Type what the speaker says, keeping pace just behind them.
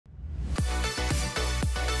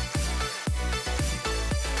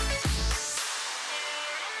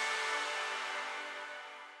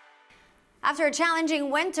After a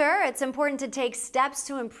challenging winter, it's important to take steps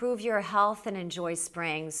to improve your health and enjoy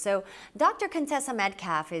spring. So Dr. Contessa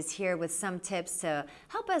Metcalfe is here with some tips to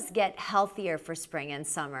help us get healthier for spring and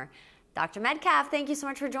summer. Dr. Metcalfe, thank you so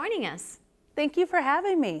much for joining us. Thank you for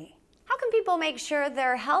having me. How can people make sure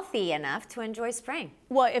they're healthy enough to enjoy spring?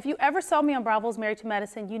 Well, if you ever saw me on Bravo's Married to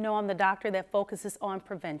Medicine, you know I'm the doctor that focuses on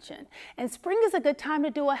prevention. And spring is a good time to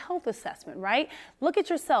do a health assessment, right? Look at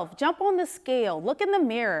yourself, jump on the scale, look in the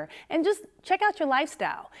mirror, and just check out your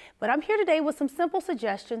lifestyle. But I'm here today with some simple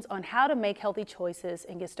suggestions on how to make healthy choices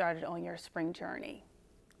and get started on your spring journey.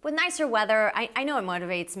 With nicer weather, I know it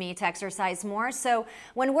motivates me to exercise more. So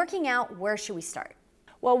when working out, where should we start?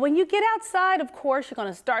 Well, when you get outside, of course, you're going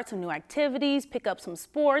to start some new activities, pick up some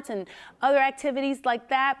sports and other activities like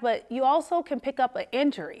that, but you also can pick up an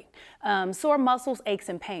injury, sore muscles, aches,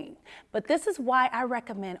 and pain. But this is why I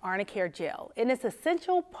recommend Arnicare Gel, and it's an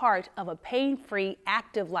essential part of a pain-free,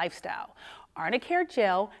 active lifestyle. Arnicare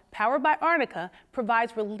Gel, powered by Arnica,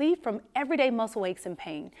 provides relief from everyday muscle aches and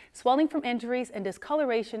pain, swelling from injuries, and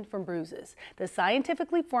discoloration from bruises. The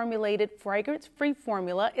scientifically formulated fragrance-free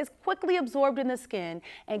formula is quickly absorbed in the skin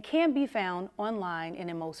and can be found online and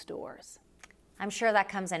in most stores. I'm sure that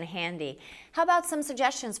comes in handy. How about some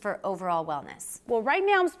suggestions for overall wellness? Well, right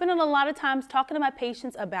now I'm spending a lot of time talking to my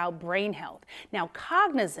patients about brain health. Now,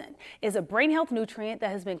 cognizin is a brain health nutrient that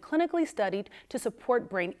has been clinically studied to support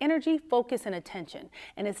brain energy, focus, and attention.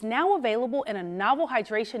 And it's now available in a novel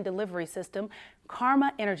hydration delivery system,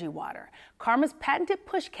 Karma Energy Water. Karma's patented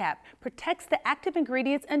push cap protects the active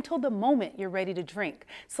ingredients until the moment you're ready to drink.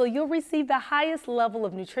 So you'll receive the highest level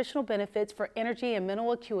of nutritional benefits for energy and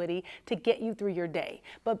mental acuity to get you through your day.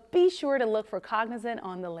 But be sure to look for cognizin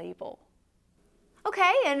on the label.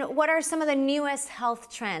 Okay, and what are some of the newest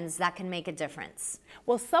health trends that can make a difference?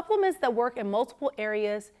 Well, supplements that work in multiple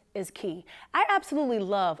areas is key. I absolutely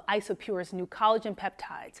love Isopure's new collagen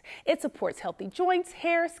peptides. It supports healthy joints,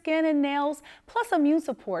 hair, skin, and nails, plus immune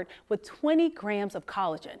support with 20 grams of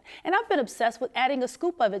collagen. And I've been obsessed with adding a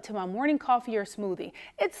scoop of it to my morning coffee or smoothie.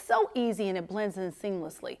 It's so easy and it blends in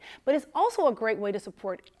seamlessly. But it's also a great way to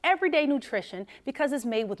support everyday nutrition because it's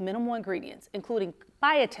made with minimal ingredients, including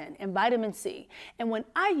biotin and vitamin C. And when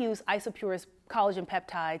I use Isopure's collagen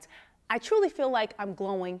peptides, I truly feel like I'm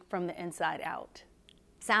glowing from the inside out.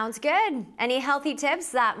 Sounds good. Any healthy tips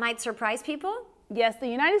that might surprise people? Yes, the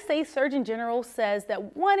United States Surgeon General says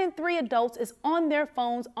that 1 in 3 adults is on their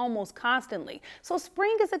phones almost constantly. So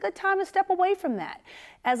spring is a good time to step away from that.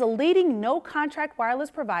 As a leading no-contract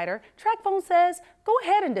wireless provider, TracFone says, go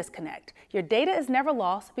ahead and disconnect. Your data is never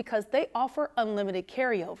lost because they offer unlimited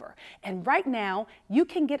carryover. And right now, you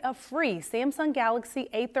can get a free Samsung Galaxy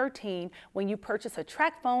A13 when you purchase a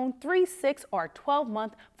TracFone 3, 6, or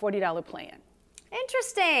 12-month $40 plan.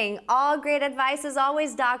 Interesting. All great advice as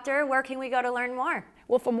always, doctor. Where can we go to learn more?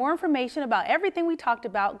 Well, for more information about everything we talked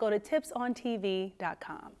about, go to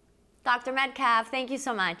tipsontv.com. Dr. Metcalfe, thank you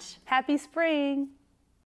so much. Happy spring.